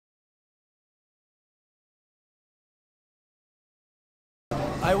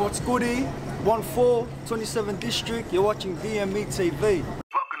Hey, what's goody? 1-4, 27 District, you're watching DME TV.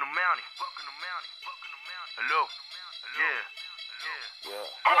 Welcome to Mountie. Hello. Yeah.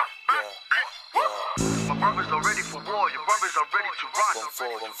 My brothers are ready for war, your brothers are ready to run.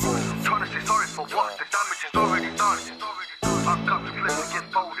 Trying to say sorry for what? The damage is already done. I've got to flip and get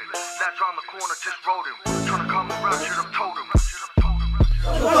folded. Lads round the corner just rolled him. Trying to come around, should have told him.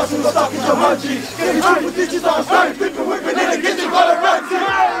 Hustling stuck in your munchies. Getting triple digits on stage. Flipping, whipping in the kitchen, running ranty.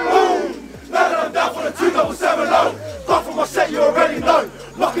 Boom! Now that I'm down for the 277 low. Got from my set, you already know.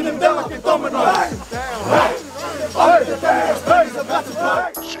 Knocking them down like a domino. Hey! I heard the dance, baby's about to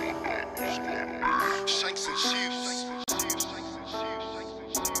play. Shanks and shoes.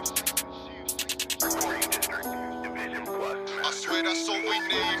 I swear that's all we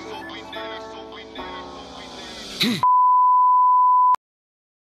need.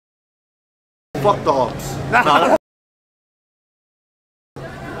 Fuck the Hawks.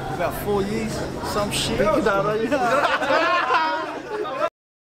 About 4 years, some shit. 2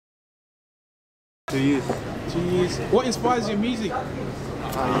 years. 2 years. What inspires your music?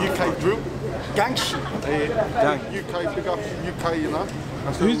 UK drill. Gang shit. Gang. UK, big up UK, you know.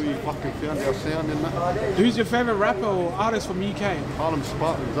 That's how we fucking found our sound in that. Who's your favourite rapper or artist from UK? Harlem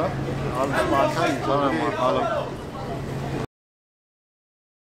Spartans, huh? Harlem Spartans. Harlem.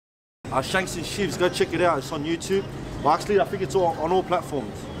 Shanks and Shivs, go check it out. It's on YouTube. Well, actually, I think it's all on all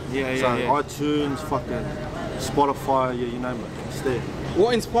platforms. Yeah. iTunes, fucking Spotify, yeah, you name it. It's there.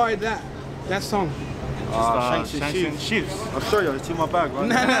 What inspired that song? Shanks and Shivs. I'll show you. It's in my bag, right?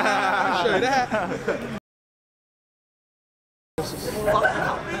 Nah, show that.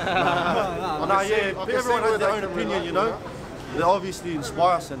 Everyone has their own opinion, you know. They obviously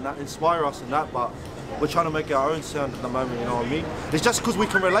inspire us and that, but we're trying to make our own sound at the moment, you know what I mean? It's just because we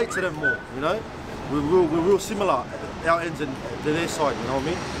can relate to them more, you know? We're real similar, our ends and their side, you know what I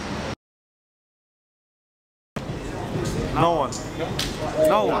mean?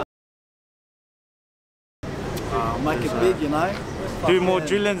 No one. Make it big, you know. Do more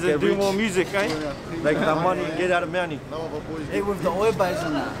drillings and do more music, eh? Make that money and get out of Mountie. Hey, with the oil base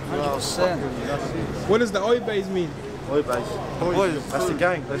on that, 100%. What does the oi base mean? Oi base. That's the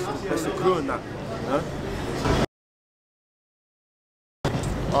gang, that's the crew and that, you know?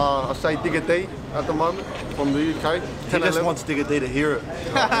 I say Digger D at the moment from the UK. He just wants Digger D to hear it. You know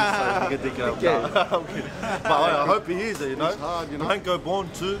what I mean? So Digger D but I hope he hears it, you know? It's hard, you know? Blanco Born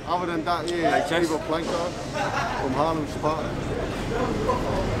too. Other than that, yeah, Chivo Blanco from Harlem Spartans.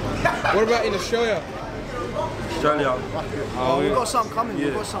 What about in Australia? Australia. We've got some coming, Yeah.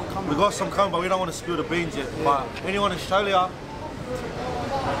 we've got some coming. We got some coming, but we don't want to spill the beans yet. But anyone in Australia,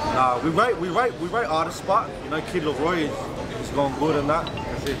 we rate artists, but you know, Kid Leroy is going good and that.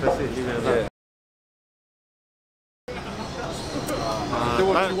 That's it, leave it at that. Do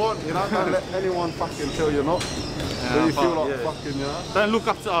what you want, you know, don't let anyone fucking tell you not. When you feel like fucking, you know. Don't look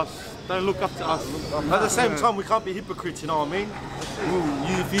up to us. Don't look up to us. At the same time, we can't be hypocrites, you know what I mean?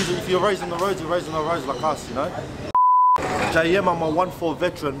 If you're raising the roads, you're raising the roads like us, you know? JM, I'm a 1-4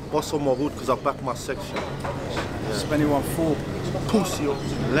 veteran, boss on my hood because I back my section. Spending 1-4. Pussy,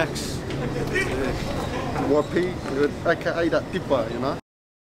 Lex. YP, aka that dipper, you know.